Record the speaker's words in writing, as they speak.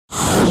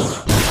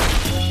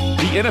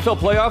NFL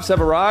playoffs have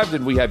arrived,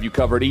 and we have you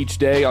covered each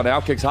day on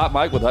Outkick's Hot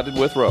Mic with Hutton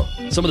Withrow.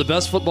 Some of the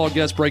best football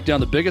guests break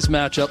down the biggest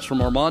matchups,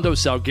 from Armando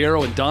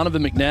Salguero and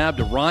Donovan McNabb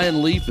to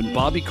Ryan Leaf and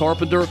Bobby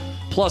Carpenter,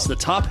 plus the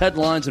top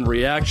headlines and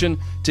reaction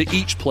to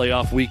each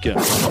playoff weekend.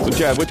 So,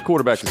 Chad, which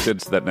quarterback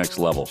ascends to that next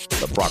level?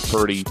 Brock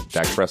Purdy,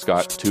 Dak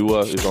Prescott,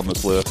 Tua is on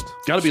this list.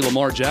 Got to be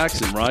Lamar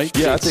Jackson, right?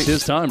 Yeah, it's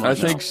his time right now. I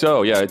think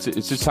so. Yeah, it's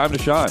his time to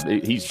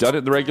shine. He's done it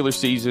in the regular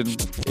season.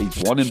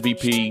 He's won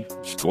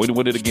MVP. He's going to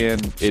win it again.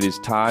 It is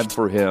time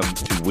for him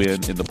to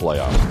win in the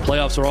playoffs.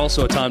 Playoffs are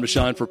also a time to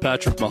shine for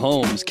Patrick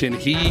Mahomes. Can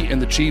he and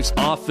the Chiefs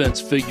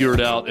offense figure it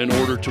out in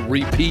order to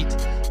repeat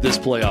this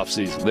playoff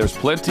season? There's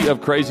plenty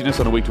of craziness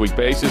on a week-to-week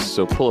basis,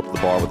 so pull up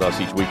the bar with us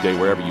each weekday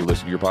wherever you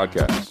listen to your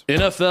podcasts.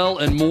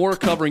 NFL and more,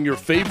 covering your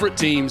favorite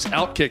teams.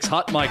 Outkick's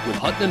Hot Mic with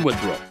Hutton and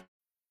Withrow.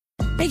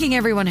 Making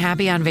everyone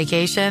happy on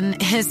vacation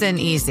isn't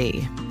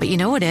easy. But you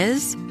know what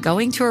is?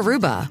 Going to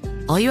Aruba.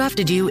 All you have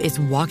to do is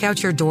walk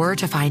out your door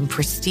to find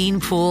pristine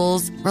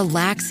pools,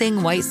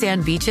 relaxing white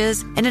sand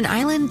beaches, and an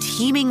island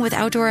teeming with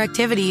outdoor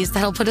activities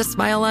that'll put a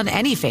smile on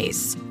any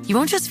face. You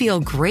won't just feel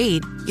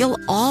great, you'll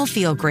all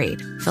feel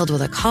great, filled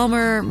with a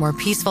calmer, more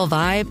peaceful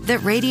vibe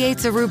that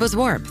radiates Aruba's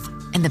warmth.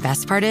 And the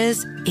best part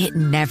is, it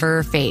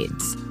never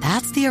fades.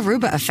 That's the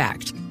Aruba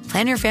effect.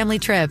 Plan your family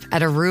trip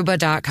at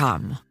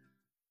Aruba.com.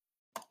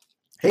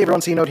 Hey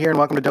everyone, C-Note here, and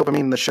welcome to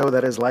Dopamine, the show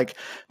that is like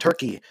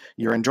turkey.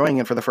 You're enjoying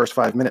it for the first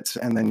 5 minutes,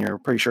 and then you're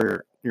pretty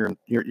sure you're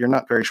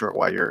not very sure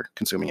why you're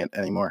consuming it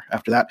anymore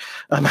after that.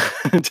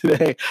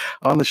 Today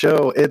on the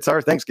show, it's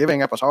our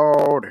Thanksgiving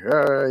episode.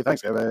 Yay,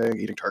 Thanksgiving,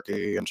 eating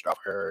turkey and stuff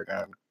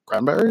and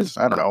cranberries.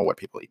 I don't know what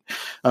people eat.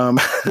 I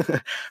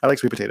like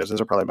sweet potatoes.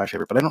 Those are probably my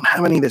favorite, but I don't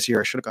have any this year.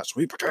 I should have got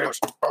sweet potatoes.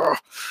 Oh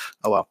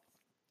well.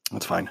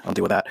 That's fine. I'll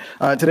deal with that.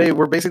 Today,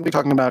 we're basically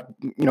talking about,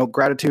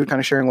 gratitude, kind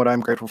of sharing what I'm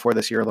grateful for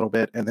this year a little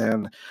bit, and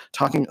then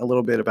talking a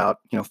little bit about,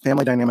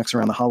 family dynamics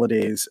around the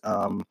holidays.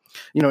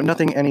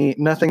 Nothing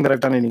that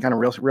I've done any kind of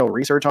real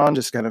research on,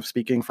 just kind of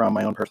speaking from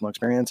my own personal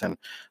experience and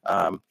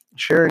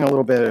sharing a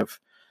little bit of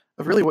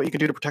really what you can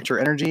do to protect your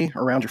energy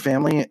around your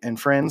family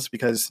and friends,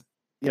 because,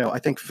 I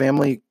think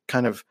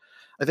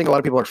a lot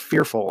of people are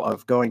fearful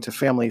of going to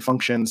family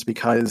functions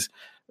because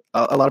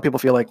a lot of people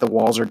feel like the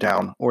walls are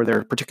down, or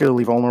they're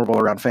particularly vulnerable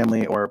around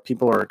family, or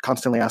people are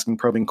constantly asking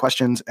probing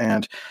questions,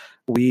 and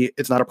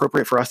it's not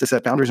appropriate for us to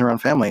set boundaries around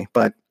family.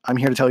 But I'm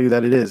here to tell you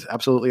that it is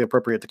absolutely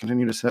appropriate to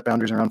continue to set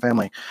boundaries around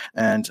family.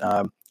 And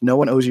no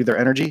one owes you their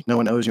energy. No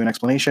one owes you an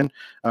explanation,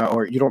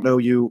 or you don't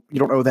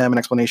owe them an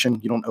explanation.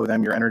 You don't owe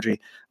them your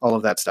energy, all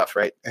of that stuff.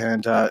 Right.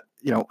 And,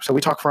 so we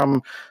talk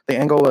from the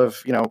angle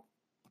of,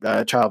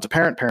 child to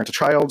parent, parent to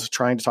child,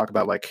 trying to talk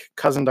about like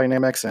cousin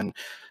dynamics and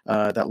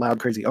that loud,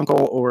 crazy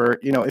uncle, or,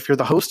 if you're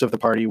the host of the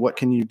party, what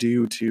can you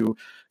do to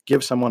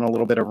give someone a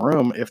little bit of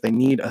room if they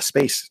need a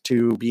space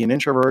to be an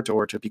introvert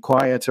or to be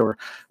quiet or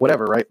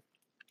whatever, right?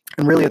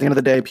 And really, at the end of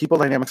the day, people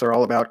dynamics are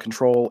all about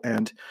control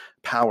and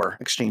power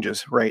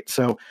exchanges, right?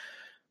 So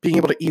being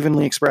able to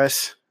evenly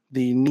express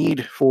the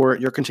need for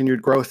your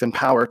continued growth and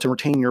power to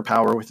retain your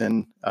power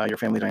within your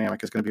family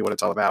dynamic is going to be what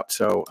it's all about.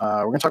 So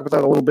we're going to talk about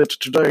that a little bit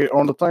today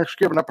on the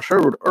Thanksgiving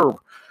episode of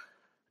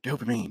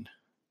Dopamine.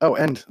 Oh,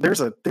 and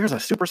there's a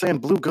Super Saiyan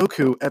Blue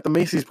Goku at the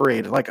Macy's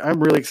parade. Like, I'm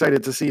really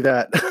excited to see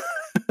that.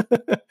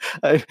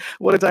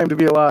 What a time to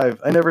be alive.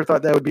 I never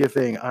thought that would be a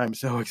thing. I'm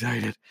so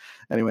excited.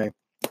 Anyway,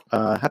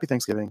 happy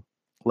Thanksgiving.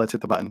 Let's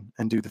hit the button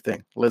and do the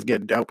thing. Let's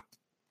get dope.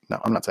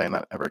 No, I'm not saying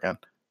that ever again.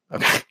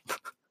 Okay.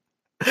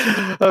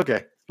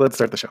 Okay, let's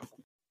start the show.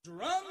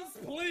 Drums,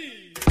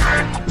 please.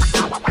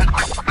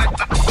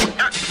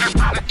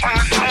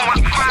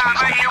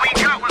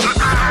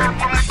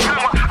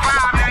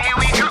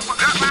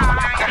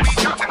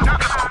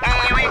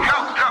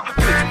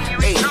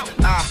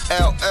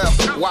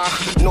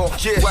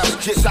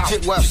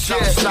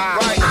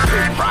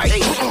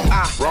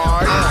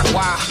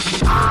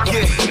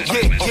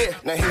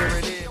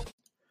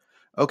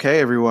 Okay,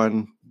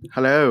 everyone.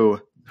 Hello.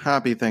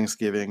 Happy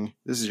Thanksgiving.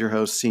 This is your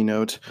host,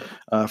 C-Note.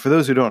 For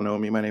those who don't know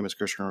me, my name is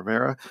Christian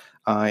Rivera.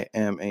 I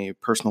am a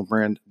personal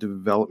brand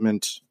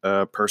development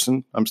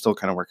person. I'm still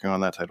kind of working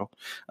on that title.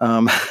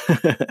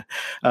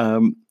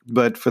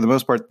 But for the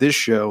most part, this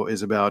show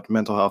is about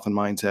mental health and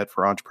mindset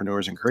for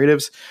entrepreneurs and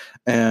creatives.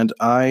 And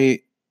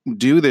I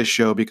do this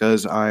show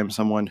because I'm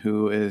someone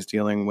who is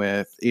dealing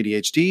with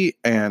ADHD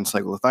and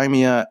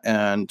cyclothymia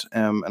and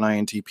am an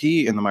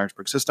INTP in the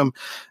Myers-Briggs system,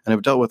 and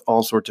I've dealt with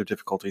all sorts of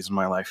difficulties in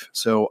my life.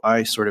 So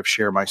I sort of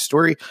share my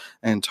story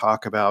and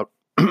talk about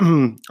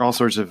all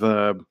sorts of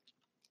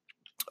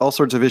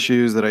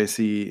issues that I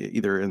see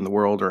either in the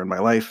world or in my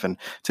life, and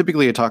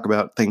typically I talk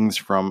about things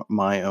from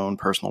my own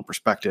personal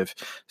perspective.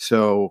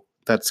 So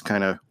that's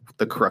kind of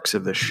the crux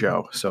of this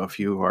show. So if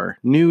you are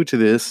new to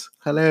this,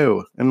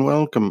 hello and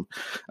welcome.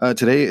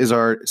 Today is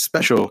our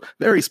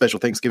very special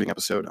Thanksgiving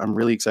episode. I'm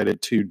really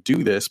excited to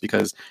do this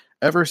because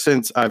ever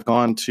since I've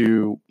gone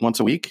to once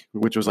a week,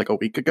 which was like a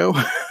week ago,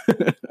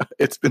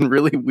 it's been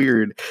really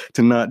weird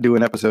to not do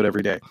an episode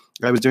every day.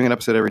 I was doing an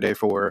episode every day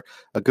for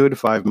a good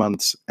 5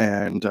 months,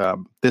 and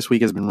this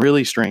week has been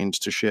really strange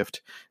to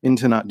shift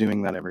into not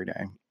doing that every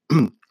day.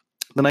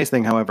 The nice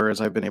thing, however, is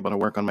I've been able to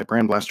work on my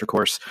Brand Blaster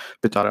course,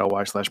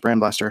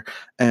 bit.ly/brandblaster,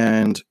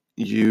 and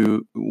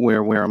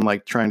where I'm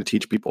like trying to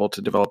teach people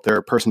to develop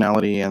their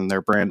personality and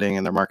their branding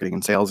and their marketing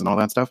and sales and all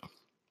that stuff.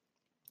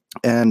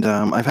 And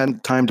I've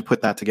had time to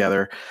put that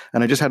together,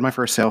 and I just had my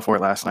first sale for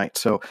it last night.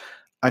 So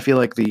I feel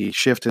like the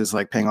shift is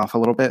like paying off a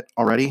little bit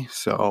already.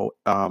 So,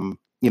 and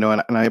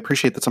I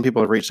appreciate that some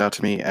people have reached out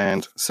to me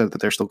and said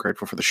that they're still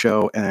grateful for the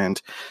show, and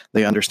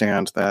they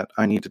understand that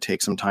I need to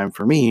take some time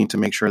for me to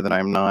make sure that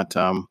I'm not,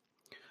 I'm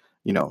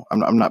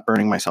not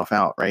burning myself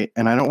out, right?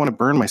 And I don't want to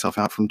burn myself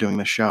out from doing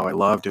this show. I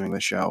love doing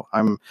this show.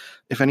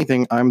 If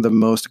anything, I'm the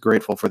most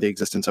grateful for the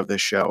existence of this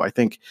show. I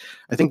think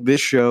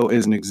this show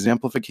is an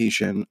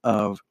exemplification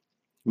of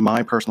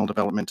my personal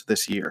development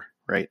this year,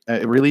 right?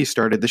 It really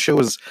started,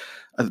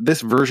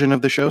 this version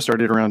of the show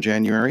started around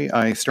January.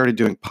 I started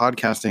doing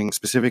podcasting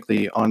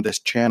specifically on this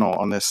channel,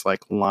 on this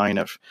like line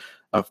of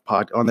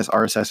on this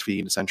RSS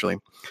feed, essentially,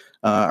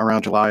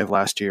 around July of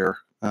last year,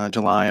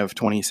 July of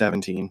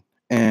 2017.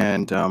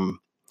 And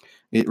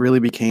it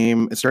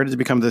started to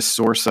become this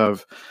source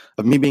of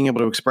me being able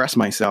to express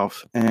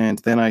myself. And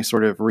then I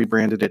sort of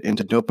rebranded it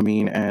into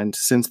Dopamine. And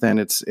since then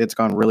it's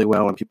gone really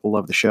well and people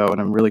love the show. And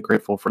I'm really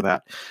grateful for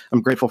that.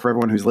 I'm grateful for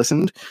everyone who's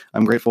listened.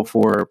 I'm grateful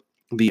for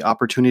the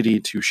opportunity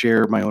to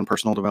share my own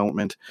personal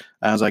development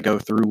as I go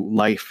through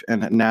life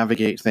and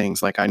navigate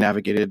things. Like I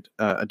navigated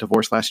a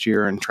divorce last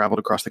year and traveled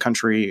across the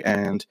country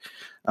and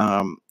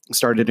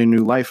started a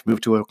new life,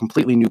 moved to a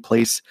completely new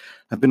place.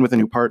 I've been with a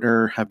new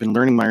partner, have been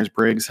learning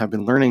Myers-Briggs, have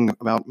been learning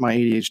about my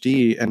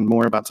ADHD and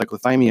more about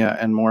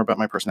cyclothymia and more about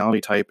my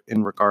personality type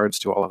in regards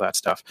to all of that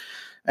stuff.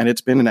 And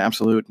it's been an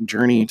absolute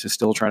journey to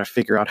still try to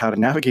figure out how to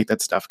navigate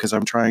that stuff, because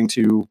I've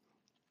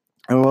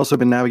also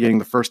been navigating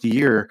the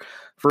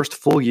first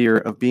full year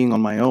of being on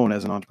my own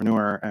as an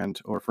entrepreneur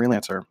or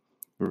freelancer,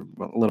 or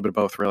a little bit of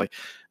both, really.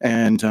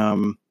 And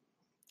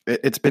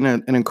it's been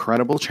an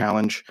incredible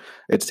challenge.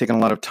 It's taken a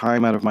lot of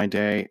time out of my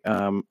day,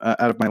 out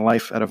of my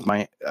life, out of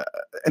my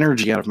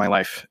energy out of my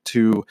life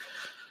to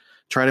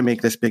try to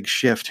make this big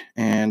shift.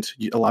 And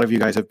a lot of you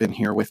guys have been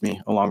here with me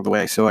along the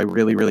way. So I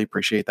really, really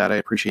appreciate that. I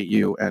appreciate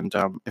you. And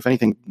if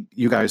anything,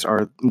 you guys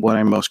are what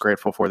I'm most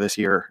grateful for this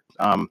year,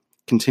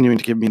 continuing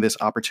to give me this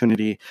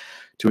opportunity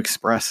to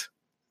express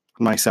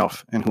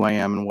myself and who I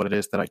am and what it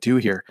is that I do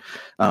here.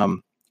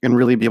 And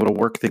really be able to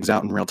work things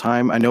out in real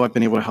time. I know I've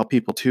been able to help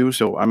people too.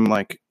 So I'm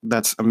like,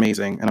 that's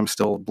amazing. And I'm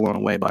still blown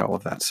away by all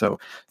of that. So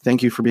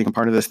thank you for being a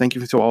part of this. Thank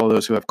you to all of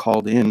those who have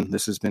called in.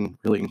 This has been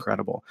really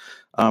incredible.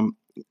 And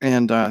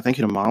thank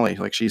you to Molly.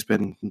 Like, she's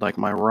been like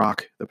my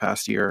rock the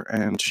past year,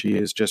 and she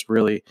has just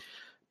really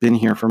been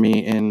here for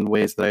me in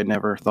ways that I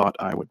never thought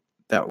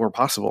that were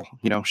possible.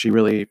 She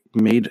really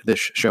made this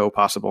show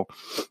possible.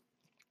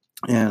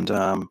 And,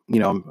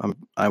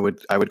 I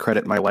would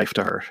credit my life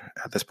to her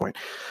at this point.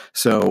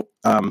 So,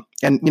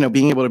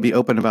 being able to be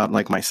open about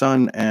like my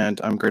son,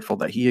 and I'm grateful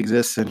that he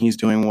exists and he's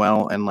doing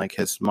well, and like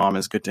his mom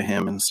is good to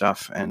him and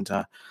stuff. And,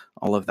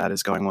 all of that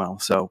is going well.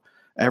 So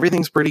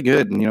everything's pretty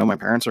good. And, my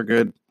parents are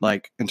good.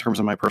 Like in terms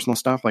of my personal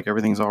stuff, like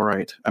everything's all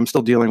right. I'm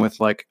still dealing with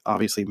like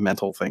obviously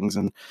mental things,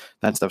 and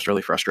that stuff's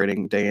really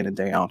frustrating day in and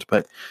day out.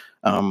 But,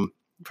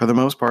 for the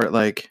most part,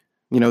 like,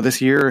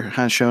 this year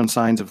has shown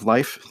signs of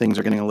life. Things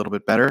are getting a little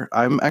bit better.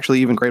 I'm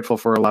actually even grateful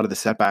for a lot of the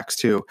setbacks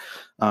too.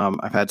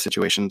 I've had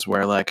situations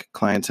where like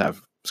clients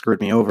have screwed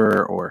me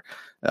over or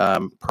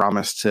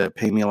promised to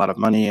pay me a lot of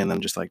money and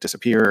then just like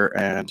disappear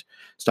and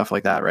stuff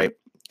like that, right?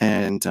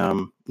 And,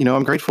 I'm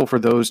grateful for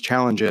those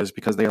challenges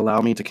because they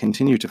allow me to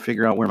continue to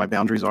figure out where my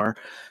boundaries are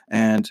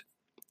and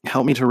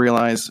help me to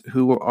realize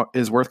who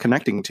is worth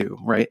connecting to,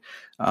 right?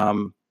 A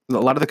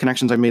lot of the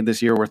connections I made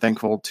this year were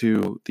thankful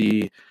to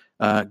the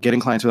Getting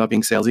Clients Without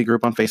Being Salesy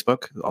group on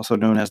Facebook, also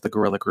known as the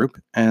Gorilla Group.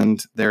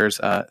 And there's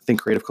Think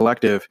Creative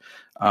Collective,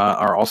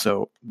 are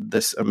also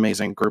this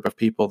amazing group of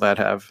people that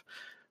have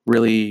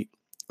really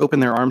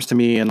opened their arms to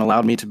me and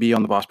allowed me to be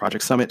on the Boss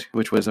Project Summit,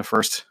 which was a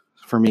first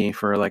for me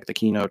for like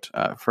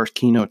the first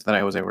keynote that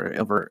I was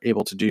ever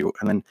able to do.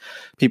 And then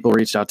people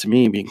reached out to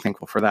me being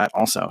thankful for that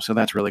also. So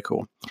that's really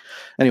cool.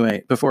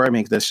 Anyway, before I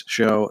make this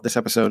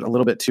episode a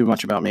little bit too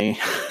much about me,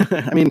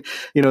 I mean,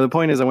 the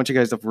point is I want you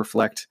guys to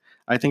reflect.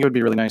 I think it would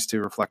be really nice to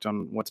reflect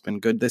on what's been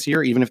good this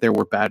year, even if there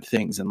were bad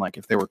things, and like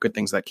if there were good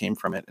things that came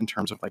from it in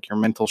terms of like your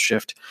mental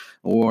shift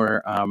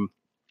or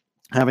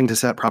having to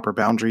set proper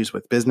boundaries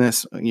with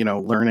business,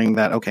 learning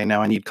that, okay,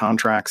 now I need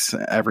contracts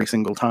every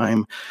single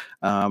time,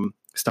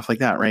 stuff like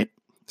that, right?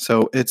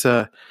 So it's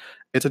a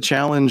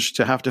challenge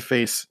to have to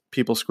face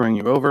people screwing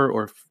you over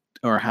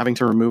or having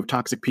to remove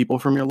toxic people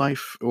from your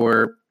life,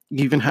 or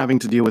even having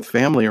to deal with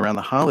family around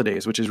the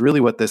holidays, which is really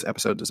what this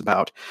episode is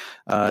about,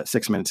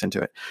 6 minutes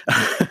into it.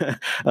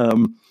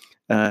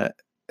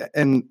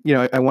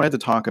 I wanted to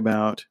talk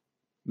about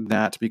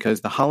that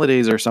because the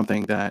holidays are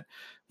something that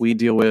we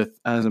deal with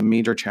as a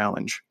major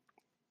challenge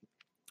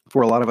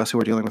for a lot of us who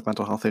are dealing with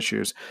mental health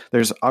issues.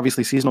 There's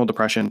obviously seasonal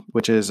depression,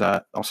 which is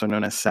also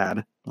known as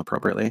SAD,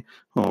 appropriately.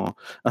 I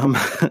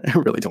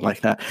really don't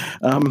like that.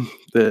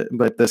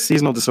 But the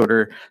seasonal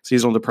disorder,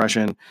 seasonal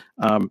depression,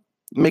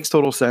 makes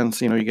total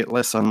sense. You get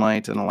less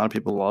sunlight, and a lot of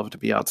people love to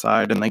be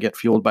outside, and they get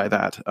fueled by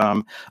that.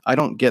 I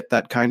don't get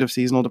that kind of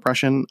seasonal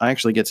depression. I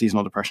actually get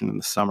seasonal depression in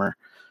the summer,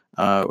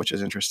 which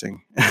is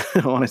interesting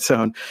on its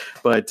own.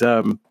 But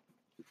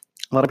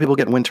a lot of people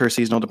get winter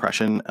seasonal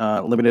depression,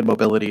 limited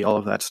mobility, all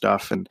of that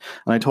stuff. And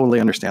I totally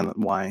understand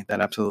why.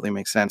 That absolutely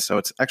makes sense. So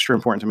it's extra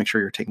important to make sure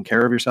you're taking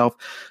care of yourself.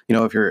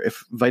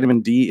 If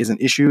vitamin D is an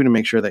issue, to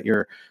make sure that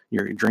you're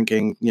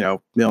drinking,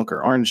 milk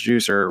or orange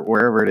juice or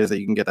wherever it is that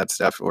you can get that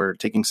stuff, or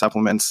taking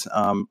supplements,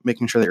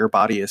 making sure that your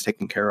body is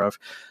taken care of,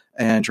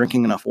 and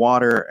drinking enough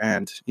water.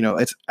 And,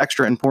 it's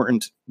extra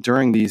important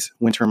during these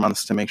winter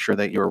months to make sure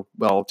that you're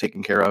well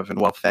taken care of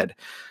and well fed.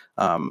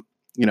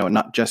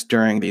 Not just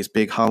during these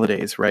big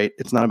holidays, right?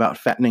 It's not about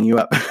fattening you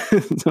up.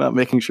 It's about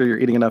making sure you're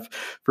eating enough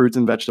fruits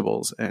and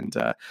vegetables and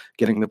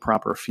getting the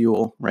proper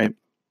fuel, right?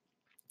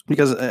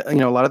 Because, a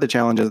lot of the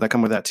challenges that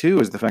come with that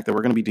too is the fact that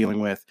we're going to be dealing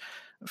with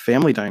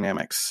family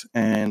dynamics.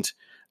 And,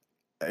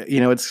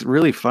 it's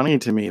really funny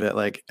to me that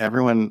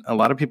a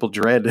lot of people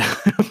dread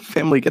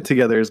family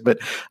get-togethers, but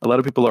a lot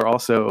of people are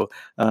also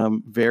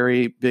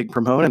very big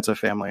proponents of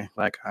family.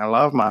 Like, I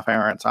love my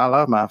parents, I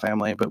love my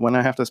family, but when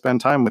I have to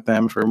spend time with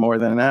them for more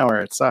than an hour,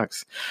 it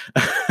sucks.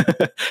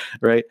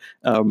 Right?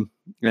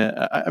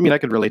 I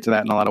could relate to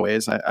that in a lot of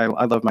ways.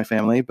 I love my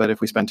family, but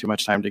if we spend too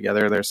much time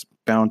together, there's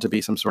bound to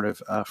be some sort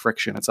of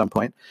friction at some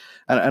point.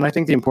 And I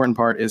think the important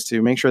part is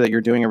to make sure that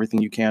you're doing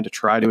everything you can to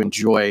try to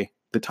enjoy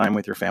the time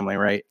with your family,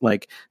 right?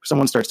 Like, if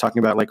someone starts talking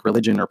about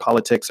religion or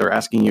politics, or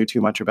asking you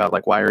too much about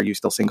why are you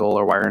still single,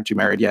 or why aren't you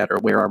married yet, or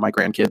where are my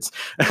grandkids,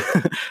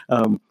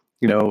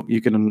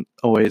 you can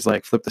always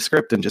flip the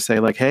script and just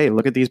say hey,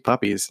 look at these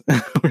puppies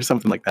or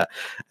something like that.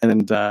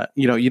 And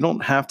you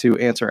don't have to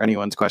answer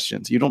anyone's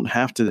questions. You don't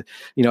have to,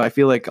 I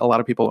feel like a lot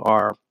of people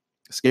are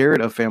scared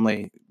of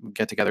family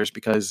get-togethers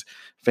because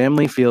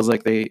family feels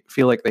like they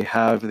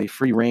have the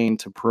free reign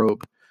to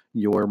probe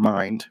your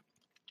mind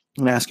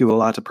and ask you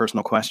lots of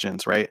personal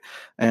questions, right?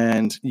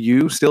 And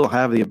you still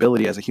have the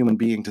ability as a human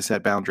being to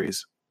set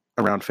boundaries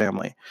around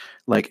family.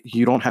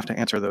 You don't have to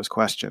answer those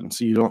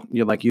questions. You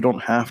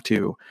don't have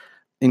to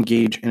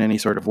engage in any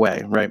sort of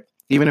way, right?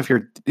 Even if you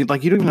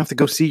don't even have to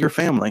go see your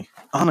family,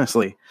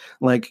 honestly.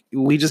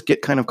 We just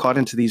get kind of caught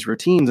into these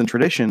routines and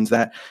traditions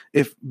that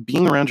if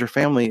being around your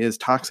family is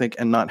toxic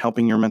and not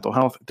helping your mental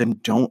health, then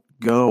don't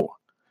go.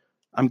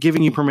 I'm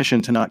giving you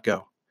permission to not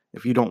go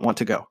if you don't want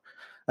to go.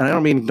 And I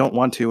don't mean don't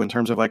want to in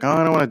terms of I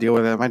don't want to deal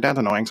with it. My dad's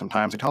annoying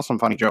sometimes. He tells some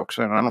funny jokes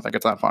and I don't think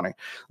it's that funny.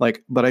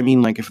 But I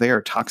mean, if they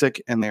are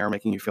toxic and they are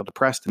making you feel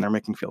depressed and they're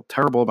making you feel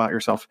terrible about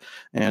yourself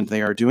and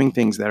they are doing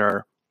things that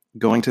are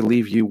going to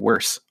leave you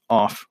worse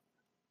off,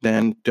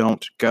 then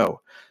don't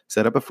go.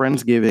 Set up a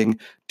Friendsgiving,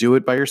 do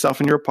it by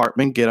yourself in your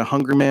apartment, get a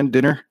Hungry Man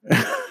dinner,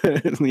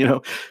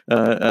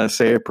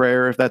 say a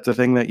prayer if that's a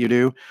thing that you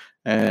do.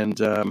 And,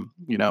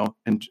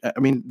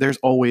 there's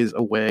always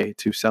a way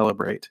to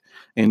celebrate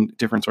in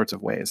different sorts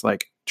of ways.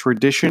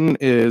 Tradition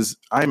is,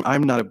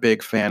 I'm not a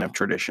big fan of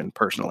tradition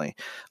personally.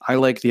 I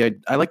like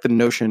the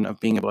notion of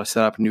being able to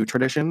set up new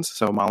traditions.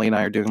 So Molly and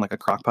I are doing a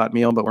crock pot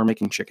meal, but we're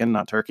making chicken,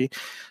 not turkey.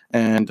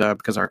 And,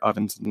 because our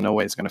oven's no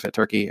way is going to fit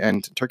turkey,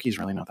 and turkey's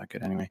really not that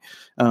good anyway.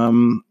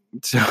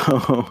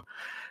 So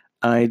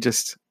I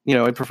just,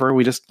 I'd prefer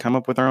we just come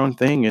up with our own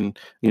thing. And,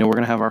 we're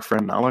going to have our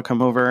friend Nala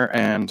come over,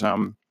 and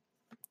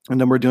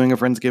then we're doing a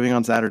Friendsgiving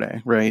on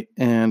Saturday, right?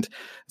 And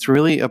it's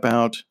really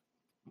about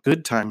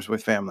good times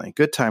with family,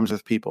 good times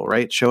with people,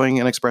 right? Showing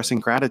and expressing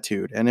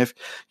gratitude. And if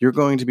you're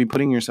going to be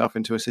putting yourself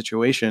into a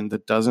situation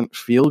that doesn't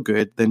feel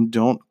good, then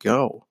don't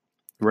go,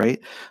 right?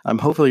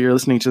 Hopefully you're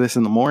listening to this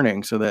in the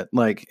morning so that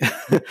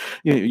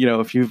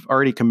if you've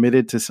already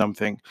committed to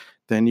something,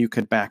 then you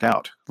could back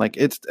out.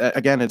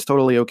 It's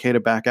totally okay to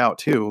back out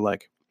too.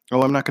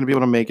 Oh, I'm not going to be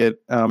able to make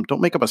it.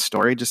 Don't make up a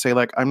story. Just say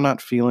I'm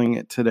not feeling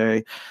it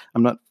today.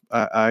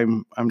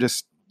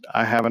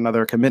 I have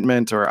another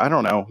commitment, or I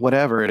don't know,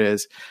 whatever it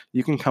is.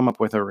 You can come up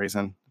with a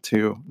reason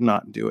to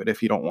not do it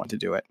if you don't want to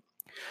do it.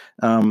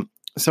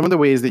 Some of the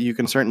ways that you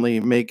can certainly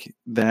make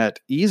that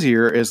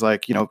easier is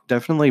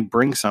definitely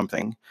bring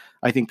something.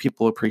 I think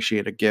people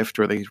appreciate a gift,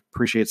 or they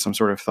appreciate some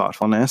sort of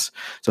thoughtfulness.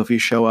 So if you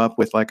show up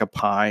with a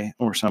pie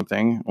or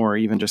something, or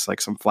even just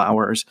some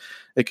flowers,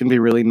 it can be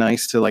really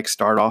nice to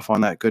start off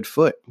on that good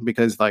foot.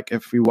 Because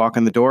if you walk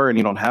in the door and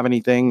you don't have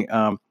anything,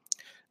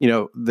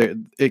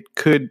 it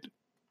could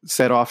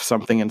set off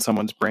something in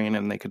someone's brain,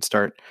 and they could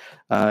start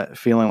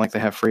feeling like they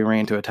have free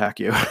reign to attack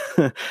you.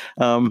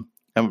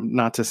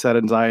 Not to set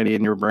anxiety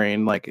in your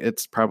brain,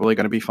 it's probably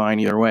going to be fine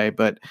either way.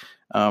 But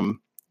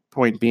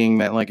point being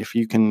that if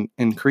you can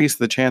increase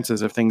the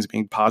chances of things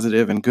being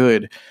positive and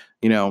good,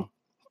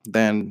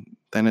 then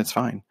it's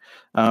fine.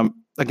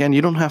 Again,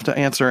 you don't have to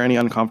answer any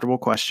uncomfortable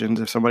questions.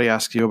 If somebody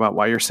asks you about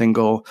why you're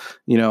single,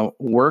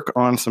 work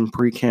on some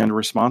pre-canned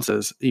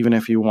responses, even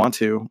if you want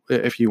to,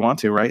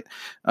 right?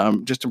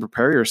 Just to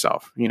prepare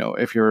yourself.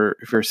 If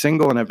you're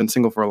single and have been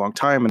single for a long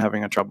time and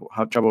have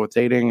trouble with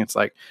dating, it's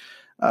like,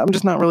 I'm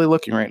just not really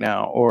looking right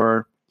now,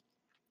 or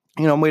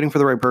I'm waiting for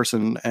the right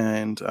person,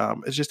 and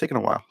it's just taking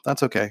a while.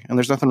 That's okay. And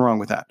there's nothing wrong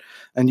with that.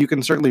 And you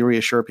can certainly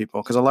reassure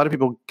people, because a lot of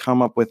people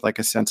come up with like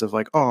a sense of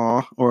like,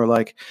 oh, or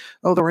like,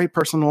 oh, the right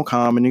person will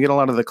come. And you get a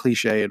lot of the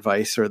cliche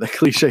advice or the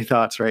cliche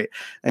thoughts, right?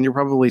 And you're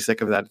probably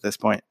sick of that at this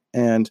point.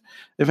 And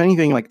if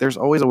anything, like, there's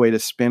always a way to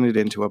spin it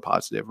into a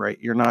positive, right?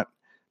 You're not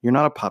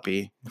a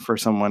puppy for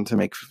someone to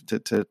make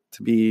to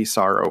be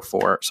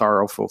sorrowful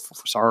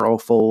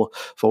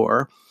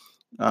for.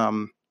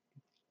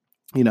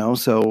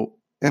 So.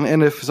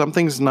 And if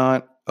something's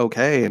not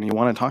okay and you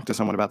want to talk to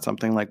someone about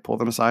something, like, pull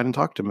them aside and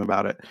talk to them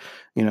about it.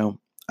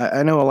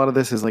 I know a lot of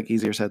this is like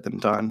easier said than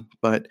done,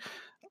 but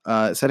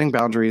setting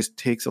boundaries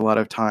takes a lot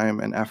of time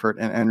and effort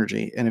and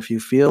energy. And if you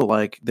feel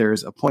like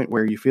there's a point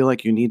where you feel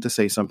like you need to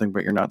say something,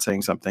 but you're not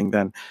saying something,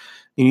 then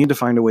you need to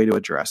find a way to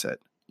address it.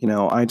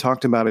 I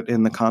talked about it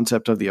in the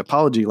concept of the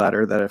apology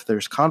ladder, that if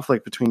there's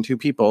conflict between two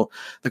people,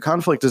 the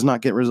conflict does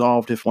not get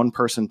resolved if one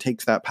person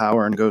takes that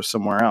power and goes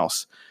somewhere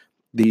else.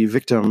 The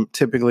victim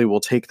typically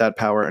will take that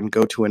power and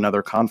go to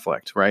another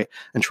conflict, right?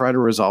 And try to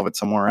resolve it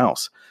somewhere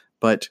else.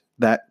 But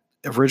that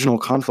original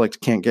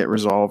conflict can't get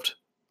resolved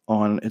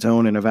on its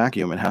own in a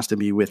vacuum. It has to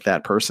be with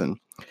that person.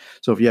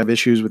 So if you have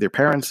issues with your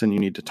parents and you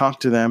need to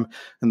talk to them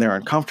and they're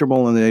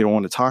uncomfortable and they don't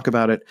want to talk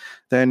about it,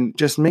 then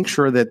just make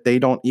sure that they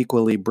don't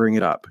equally bring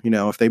it up.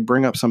 If they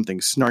bring up something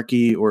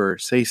snarky or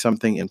say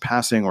something in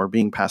passing or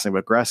being passive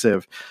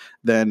aggressive,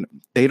 then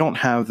they don't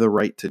have the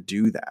right to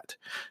do that.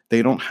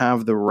 They don't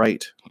have the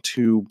right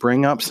to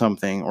bring up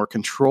something or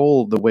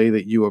control the way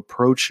that you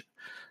approach,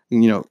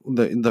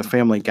 the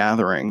family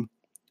gathering.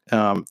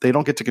 They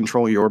don't get to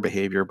control your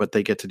behavior, but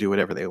they get to do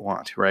whatever they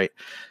want, right?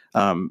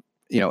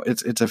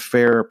 It's a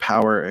fair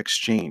power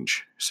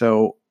exchange.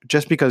 So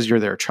just because you're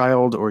their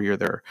child or you're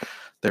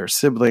their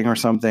sibling or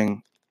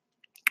something,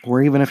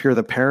 or even if you're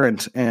the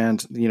parent and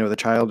the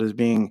child is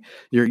being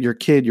your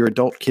kid, your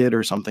adult kid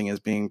or something is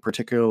being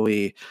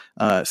particularly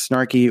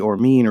snarky or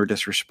mean or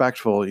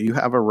disrespectful, you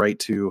have a right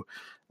to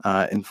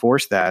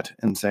enforce that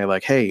and say,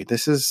 like, hey,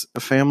 this is a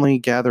family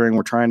gathering.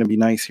 We're trying to be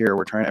nice here.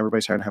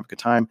 Everybody's trying to have a good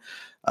time.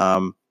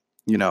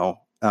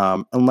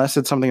 Unless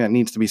it's something that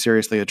needs to be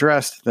seriously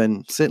addressed,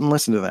 then sit and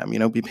listen to them,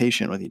 be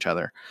patient with each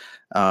other.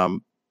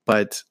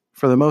 But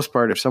for the most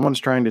part, if someone's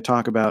trying to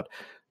talk about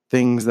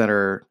things that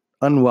are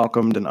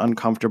unwelcomed and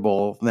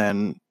uncomfortable,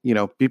 then,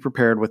 be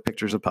prepared with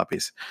pictures of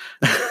puppies.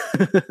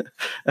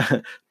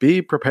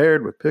 Be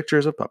prepared with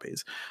pictures of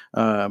puppies.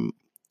 I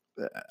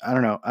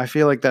don't know. I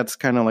feel like that's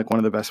kind of like one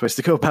of the best ways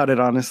to go about it,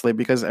 honestly,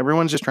 because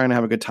everyone's just trying to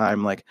have a good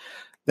time. Like,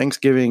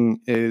 Thanksgiving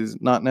is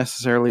not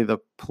necessarily the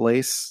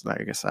place.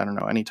 I guess, I don't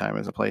know, any time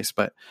is a place,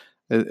 but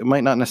it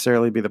might not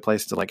necessarily be the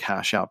place to like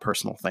hash out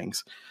personal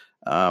things.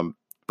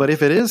 But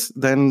if it is,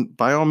 then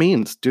by all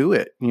means do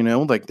it.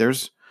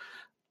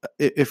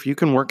 If you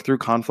can work through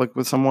conflict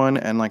with someone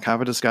and like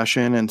have a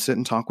discussion and sit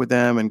and talk with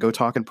them and go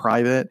talk in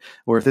private,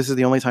 or if this is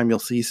the only time you'll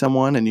see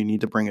someone and you need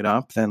to bring it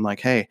up, then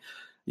like, hey,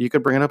 you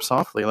could bring it up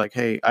softly. Like,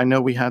 hey, I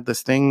know we had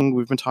this thing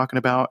we've been talking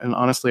about, and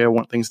honestly, I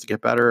want things to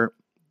get better.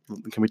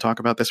 Can we talk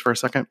about this for a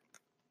second?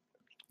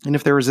 And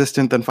if they're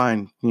resistant, then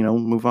fine,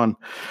 move on.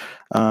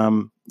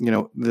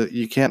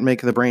 You can't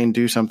make the brain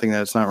do something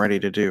that it's not ready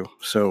to do.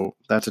 So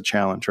that's a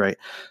challenge, right?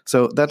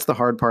 So that's the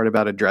hard part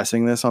about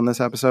addressing this on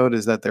this episode,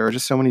 is that there are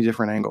just so many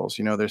different angles.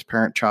 There's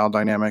parent-child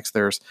dynamics,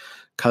 there's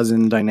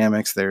cousin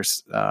dynamics,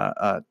 there's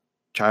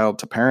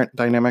child-to-parent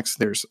dynamics.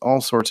 There's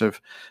all sorts of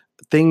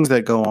things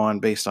that go on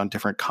based on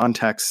different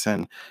contexts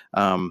and,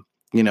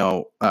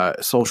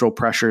 social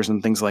pressures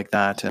and things like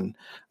that. And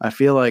I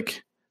feel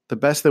like the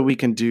best that we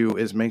can do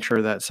is make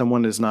sure that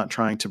someone is not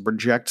trying to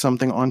project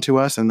something onto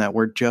us and that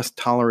we're just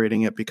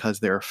tolerating it because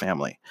they're a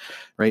family,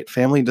 right?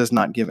 Family does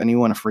not give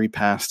anyone a free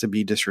pass to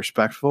be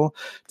disrespectful,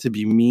 to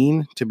be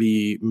mean, to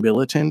be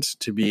militant,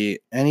 to be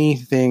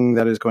anything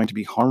that is going to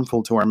be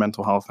harmful to our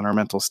mental health and our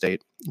mental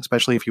state,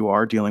 especially if you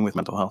are dealing with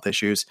mental health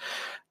issues,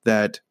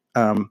 that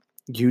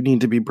you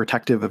need to be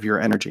protective of your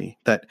energy,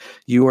 that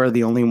you are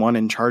the only one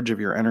in charge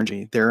of your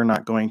energy. They're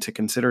not going to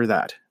consider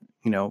that,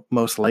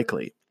 most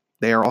likely.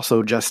 They are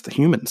also just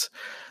humans,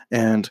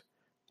 and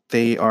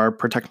they are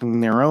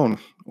protecting their own,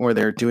 or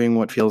they're doing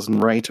what feels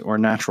right or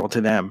natural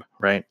to them,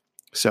 right?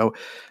 So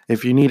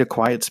if you need a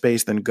quiet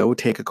space, then go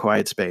take a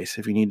quiet space.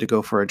 If you need to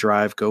go for a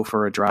drive, go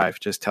for a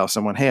drive. Just tell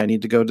someone, hey, I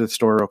need to go to the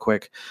store real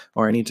quick,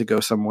 or I need to go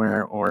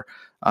somewhere, or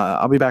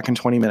I'll be back in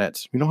 20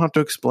 minutes. You don't have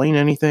to explain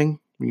anything.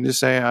 You can just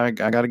say, I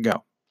got to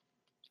go,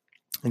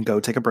 and go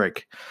take a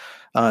break.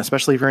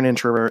 Especially if you're an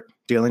introvert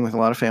dealing with a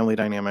lot of family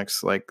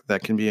dynamics, like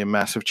that can be a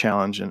massive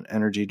challenge and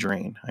energy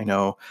drain. I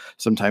know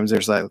sometimes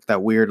there's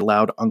that weird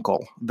loud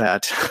uncle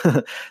that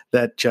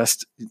that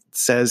just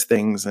says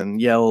things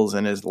and yells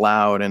and is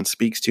loud and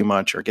speaks too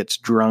much or gets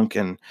drunk,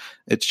 and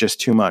it's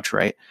just too much,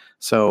 right?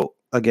 So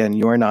again,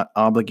 you are not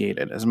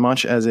obligated as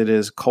much as it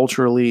is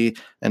culturally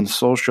and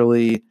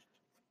socially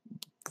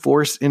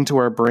forced into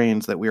our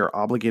brains that we are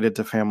obligated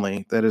to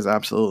family. That is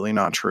absolutely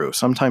not true.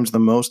 Sometimes the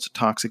most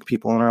toxic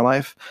people in our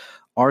life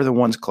are the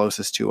ones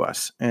closest to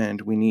us,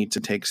 and we need to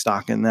take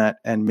stock in that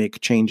and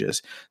make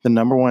changes. The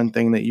number one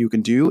thing that you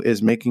can do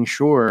is making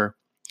sure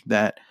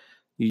that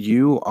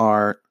you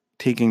are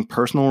taking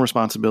personal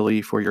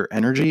responsibility for your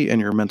energy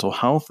and your mental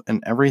health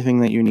and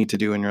everything that you need to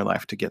do in your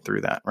life to get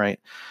through that, right?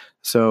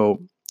 So,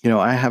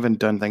 I haven't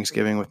done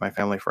Thanksgiving with my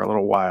family for a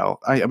little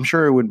while. I'm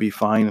sure it would be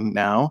fine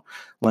now.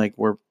 Like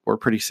we're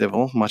pretty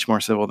civil, much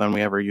more civil than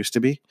we ever used to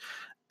be.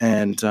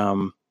 And,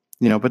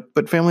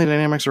 but family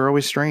dynamics are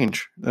always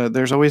strange.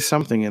 There's always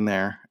something in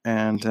there.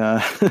 And,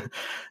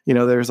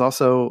 there's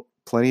also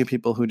plenty of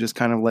people who just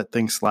kind of let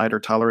things slide or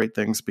tolerate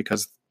things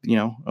because,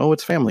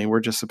 it's family.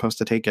 We're just supposed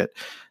to take it.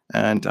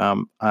 And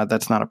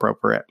that's not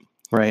appropriate.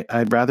 Right.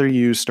 I'd rather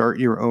you start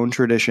your own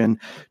tradition,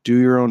 do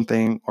your own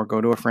thing, or go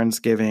to a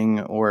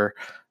Friendsgiving or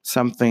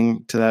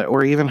something to that,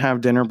 or even have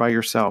dinner by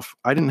yourself.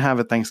 I didn't have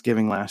a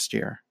Thanksgiving last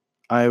year.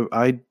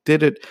 I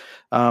did it.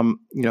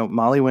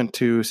 Molly went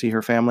to see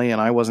her family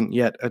and I wasn't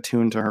yet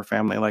attuned to her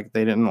family. Like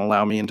they didn't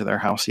allow me into their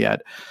house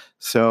yet.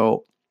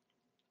 So,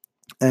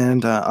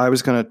 and I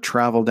was going to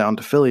travel down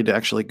to Philly to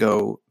actually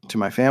go to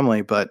my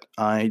family, but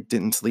I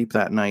didn't sleep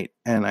that night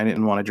and I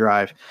didn't want to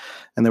drive.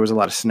 And there was a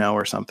lot of snow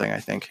or something, I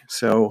think.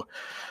 So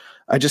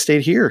I just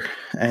stayed here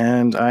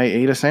and I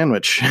ate a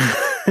sandwich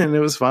and it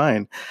was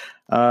fine.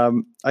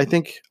 I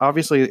think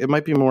obviously it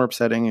might be more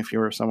upsetting if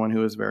you're someone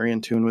who is very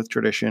in tune with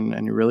tradition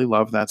and you really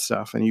love that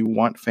stuff and you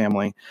want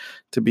family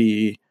to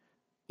be,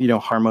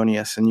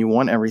 harmonious and you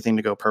want everything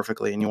to go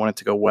perfectly and you want it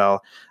to go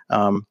well.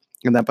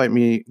 And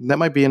that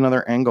might be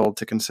another angle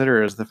to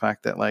consider is the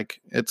fact that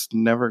like, it's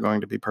never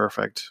going to be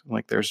perfect.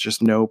 Like there's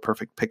just no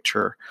perfect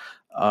picture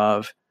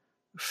of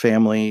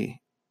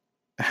family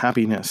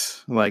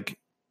happiness. Like,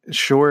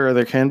 sure,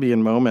 there can be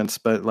in moments,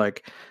 but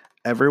like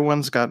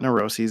everyone's got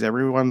neuroses,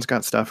 everyone's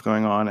got stuff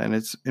going on. And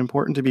it's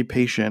important to be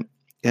patient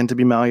and to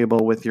be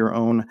malleable with your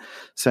own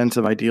sense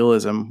of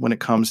idealism when it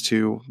comes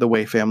to the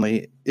way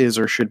family is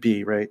or should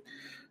be, right?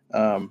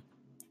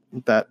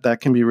 That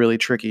can be really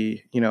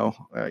tricky.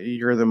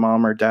 You're the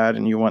mom or dad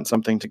and you want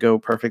something to go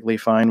perfectly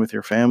fine with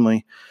your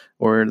family,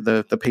 or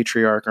the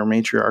patriarch or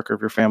matriarch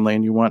of your family,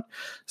 and you want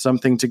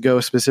something to go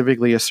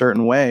specifically a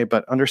certain way,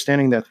 but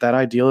understanding that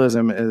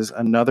idealism is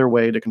another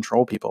way to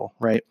control people,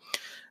 right?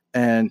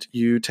 And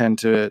you tend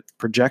to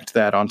project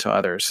that onto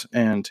others.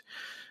 And,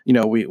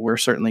 we're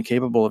certainly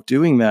capable of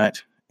doing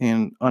that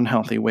in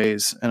unhealthy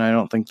ways. And I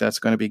don't think that's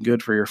going to be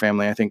good for your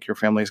family. I think your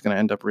family is going to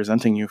end up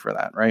resenting you for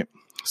that, right?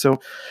 So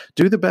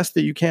do the best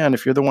that you can.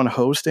 If you're the one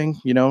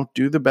hosting,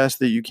 do the best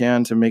that you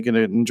can to make it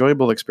an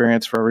enjoyable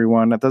experience for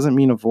everyone. That doesn't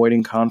mean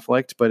avoiding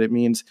conflict, but it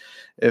means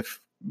if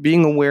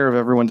being aware of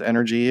everyone's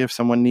energy, if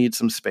someone needs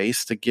some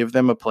space, to give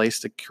them a place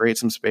to create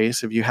some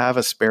space. If you have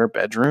a spare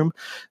bedroom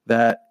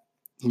that,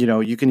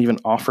 you can even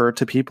offer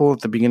to people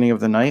at the beginning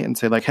of the night and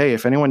say like, hey,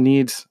 if anyone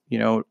needs,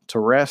 to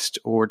rest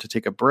or to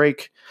take a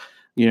break,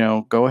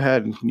 go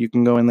ahead. You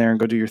can go in there and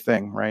go do your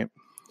thing. Right.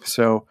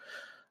 So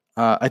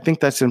I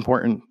think that's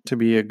important to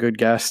be a good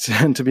guest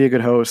and to be a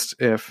good host.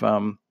 If,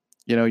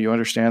 you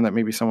understand that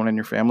maybe someone in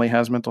your family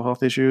has mental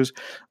health issues,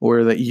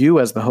 or that you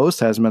as the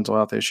host has mental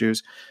health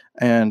issues,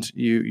 and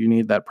you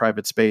need that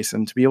private space,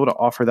 and to be able to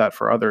offer that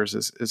for others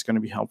is going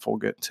to be helpful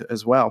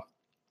as well.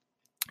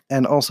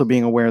 And also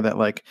being aware that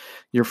like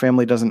your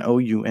family doesn't owe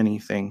you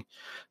anything.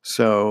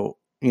 So,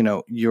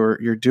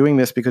 you're doing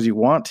this because you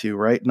want to,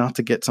 right? Not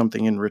to get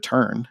something in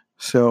return.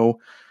 So,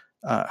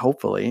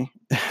 hopefully,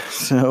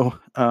 so,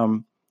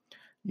 I'd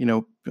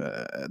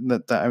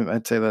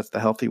say that's the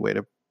healthy way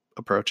to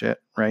approach it.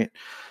 Right.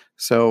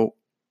 So,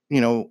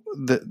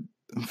 the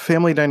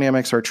family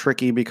dynamics are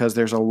tricky because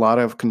there's a lot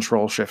of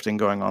control shifting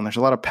going on. There's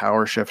a lot of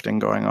power shifting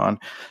going on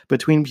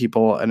between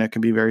people, and it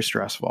can be very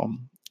stressful,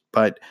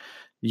 but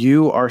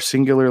you are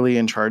singularly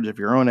in charge of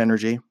your own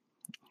energy,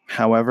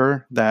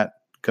 however that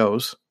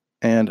goes,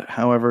 and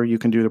however you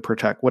can do to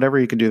protect, whatever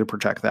you can do to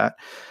protect that.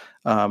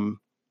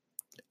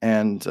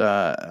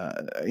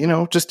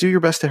 Just do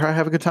your best to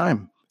have a good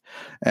time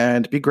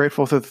and be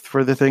grateful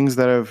for the things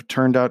that have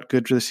turned out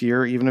good this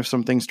year. Even if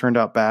some things turned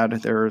out bad,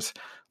 there's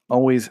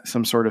always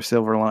some sort of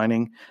silver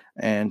lining.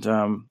 And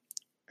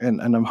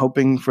I'm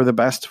hoping for the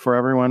best for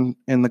everyone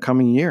in the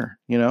coming year.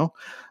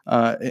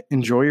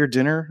 Enjoy your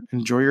dinner,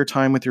 enjoy your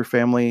time with your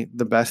family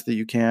the best that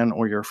you can,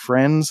 or your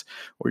friends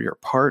or your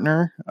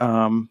partner.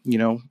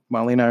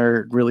 Molly and I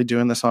are really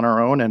doing this on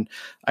our own. And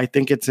I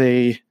think it's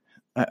a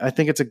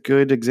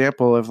good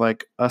example of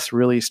like us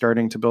really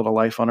starting to build a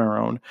life on our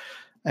own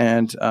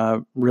and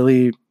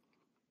really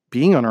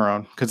being on our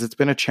own, because it's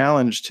been a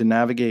challenge to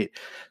navigate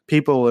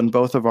people in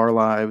both of our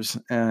lives.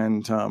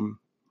 And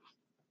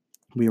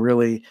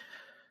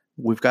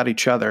we've got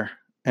each other,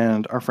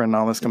 and our friend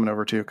Nala's coming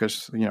over too,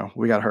 because,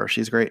 we got her.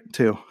 She's great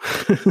too.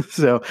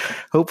 So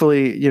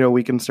hopefully,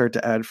 we can start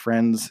to add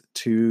friends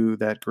to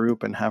that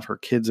group and have her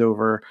kids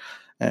over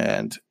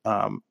and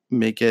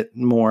make it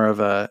more of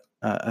a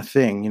a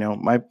thing.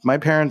 My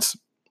parents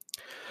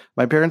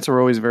were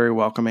always very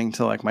welcoming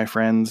to like my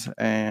friends,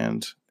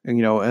 and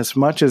as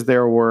much as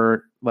there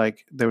was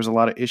a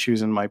lot of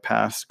issues in my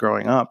past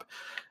growing up,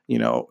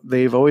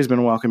 they've always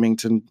been welcoming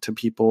to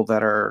people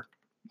that are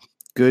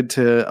good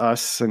to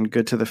us and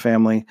good to the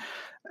family.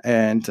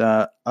 And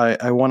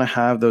I want to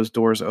have those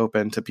doors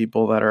open to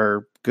people that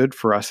are good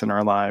for us in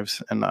our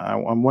lives. And I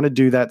want to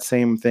do that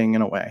same thing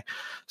in a way.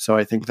 So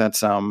I think that's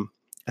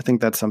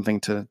something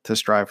to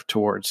strive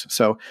towards.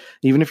 So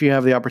even if you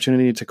have the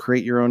opportunity to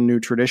create your own new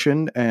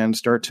tradition and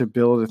start to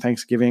build a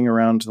Thanksgiving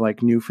around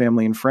like new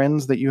family and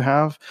friends that you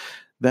have,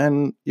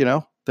 then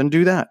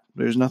do that.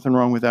 There's nothing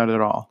wrong with that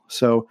at all.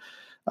 So,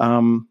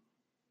 so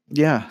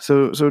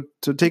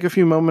take a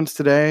few moments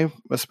today,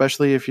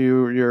 especially if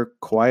you're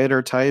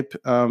quieter type,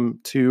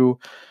 to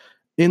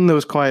in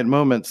those quiet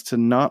moments to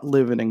not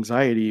live in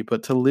anxiety,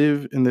 but to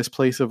live in this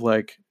place of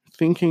like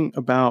thinking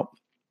about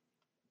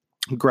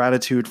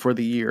gratitude for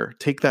the year.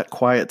 Take that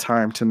quiet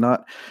time to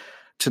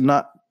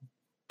not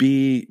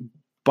be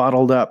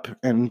bottled up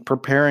and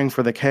preparing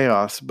for the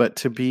chaos, but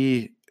to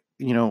be,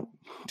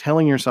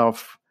 telling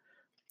yourself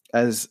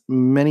as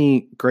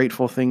many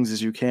grateful things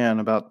as you can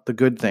about the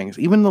good things,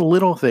 even the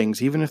little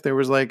things, even if there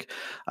was like,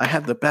 I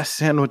had the best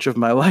sandwich of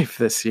my life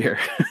this year,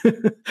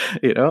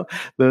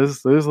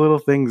 those little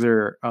things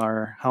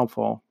are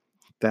helpful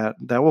that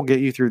will get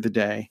you through the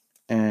day.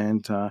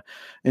 And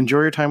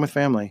enjoy your time with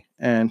family.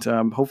 And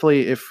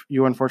hopefully, if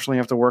you unfortunately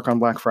have to work on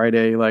Black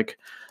Friday, like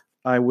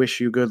I wish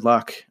you good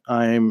luck.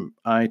 I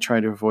try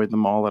to avoid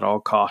them all at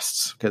all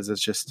costs because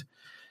it's just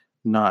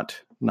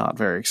not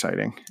very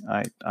exciting.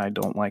 I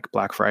don't like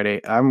Black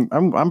Friday. I'm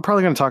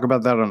probably going to talk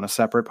about that on a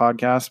separate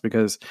podcast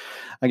because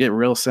I get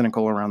real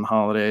cynical around the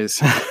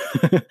holidays.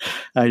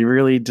 I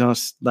really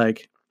just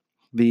like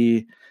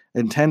the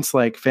intense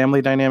like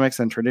family dynamics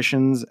and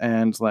traditions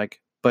and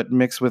like, but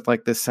mixed with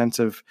like this sense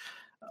of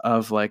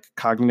like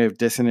cognitive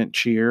dissonant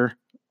cheer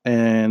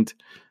and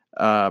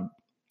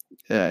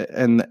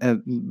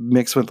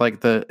mixed with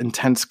like the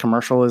intense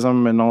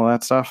commercialism and all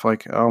that stuff.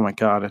 Like, oh my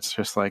God, it's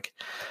just like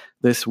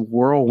this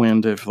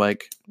whirlwind of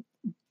like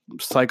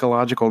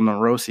psychological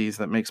neuroses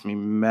that makes me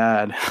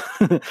mad,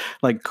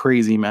 like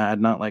crazy mad,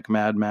 not like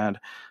mad.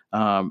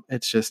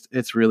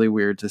 It's really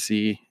weird to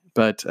see.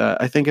 But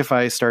I think if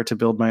I start to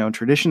build my own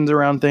traditions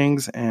around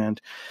things and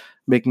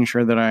making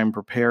sure that I'm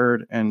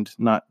prepared and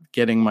not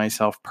getting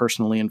myself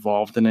personally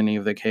involved in any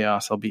of the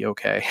chaos, I'll be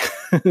okay.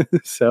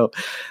 So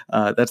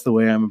that's the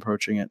way I'm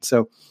approaching it.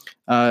 So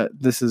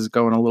this is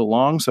going a little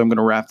long, so I'm going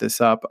to wrap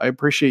this up. I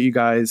appreciate you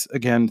guys.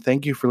 Again,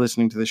 thank you for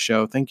listening to the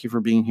show. Thank you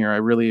for being here. I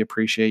really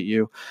appreciate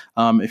you.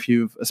 If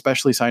you've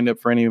especially signed up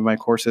for any of my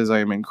courses, I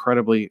am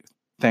incredibly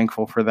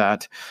thankful for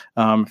that.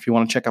 If you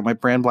want to check out my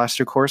Brand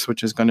Blaster course,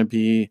 which is going to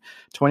be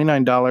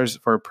 $29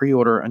 for a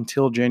pre-order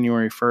until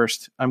January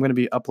 1st, I'm going to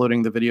be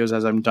uploading the videos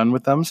as I'm done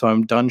with them. So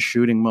I'm done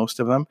shooting most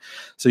of them.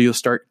 So you'll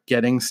start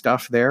getting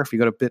stuff there. If you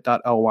go to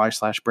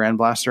bit.ly/Brand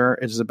Blaster,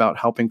 it is about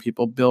helping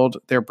people build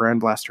their Brand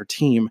Blaster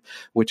team,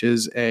 which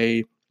is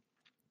another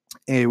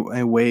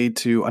way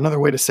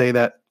to say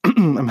that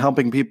I'm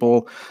helping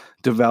people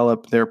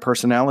develop their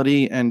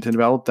personality and to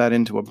develop that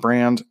into a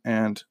brand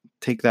and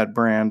take that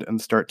brand and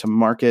start to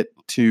market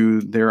to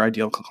their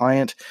ideal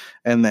client,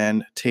 and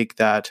then take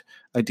that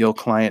ideal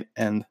client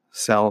and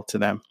sell to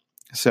them.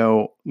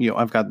 So,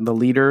 I've got the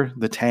leader,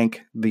 the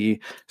tank,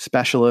 the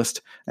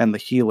specialist, and the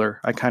healer.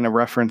 I kind of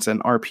reference an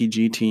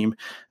RPG team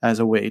as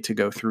a way to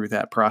go through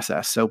that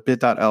process. So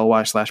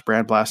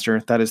bit.ly/Brand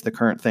Blaster, that is the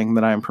current thing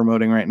that I'm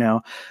promoting right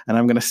now. And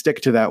I'm going to stick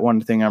to that one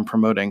thing I'm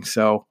promoting.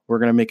 So we're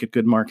going to make it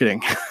good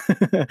marketing.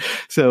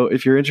 So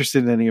if you're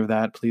interested in any of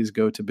that, please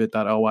go to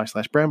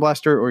bit.ly/Brand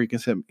Blaster, or you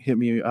can hit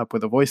me up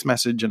with a voice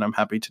message and I'm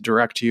happy to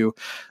direct you.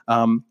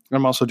 I'm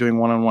also doing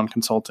one-on-one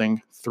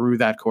consulting through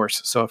that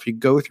course. So if you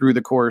go through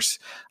the course,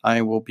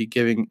 I will be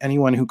giving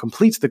anyone who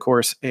completes the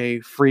course a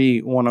free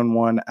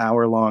one-on-one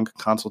hour-long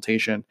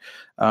consultation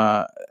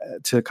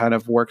to kind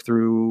of work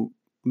through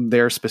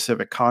their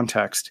specific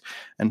context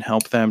and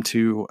help them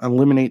to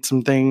eliminate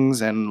some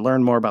things and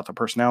learn more about the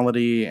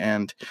personality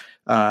and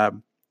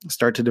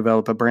start to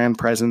develop a brand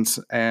presence,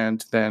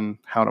 and then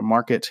how to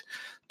market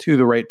to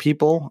the right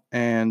people,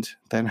 and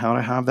then how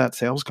to have that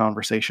sales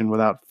conversation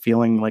without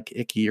feeling like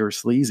icky or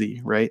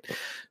sleazy, right?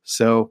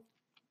 So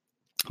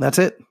that's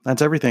it.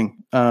 That's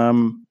everything.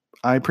 I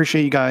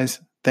appreciate you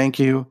guys. Thank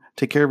you.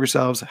 Take care of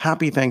yourselves.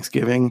 Happy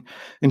Thanksgiving.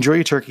 Enjoy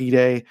your Turkey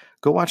Day.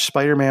 Go watch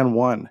Spider-Man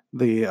 1,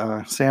 the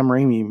Sam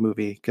Raimi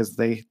movie, because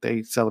they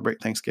celebrate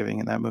Thanksgiving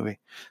in that movie.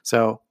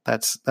 So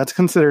that's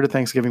considered a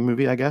Thanksgiving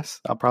movie, I guess.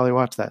 I'll probably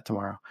watch that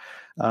tomorrow.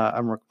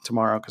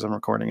 Tomorrow because I'm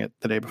recording it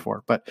the day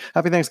before. But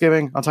happy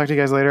Thanksgiving. I'll talk to you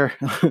guys later.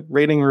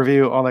 Rating,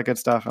 review, all that good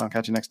stuff. And I'll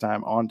catch you next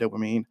time on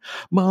Dopamine.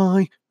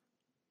 Bye.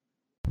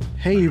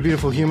 Hey, you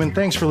beautiful human.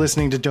 Thanks for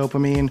listening to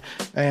Dopamine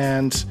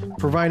and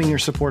providing your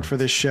support for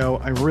this show.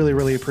 I really,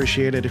 really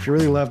appreciate it. If you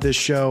really love this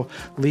show,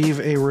 leave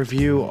a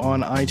review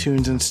on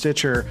iTunes and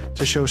Stitcher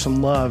to show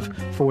some love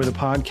for the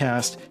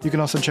podcast. You can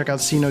also check out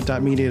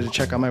cnote.media to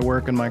check out my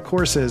work and my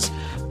courses.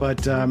 But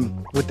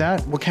with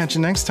that, we'll catch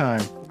you next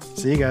time.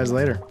 See you guys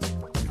later.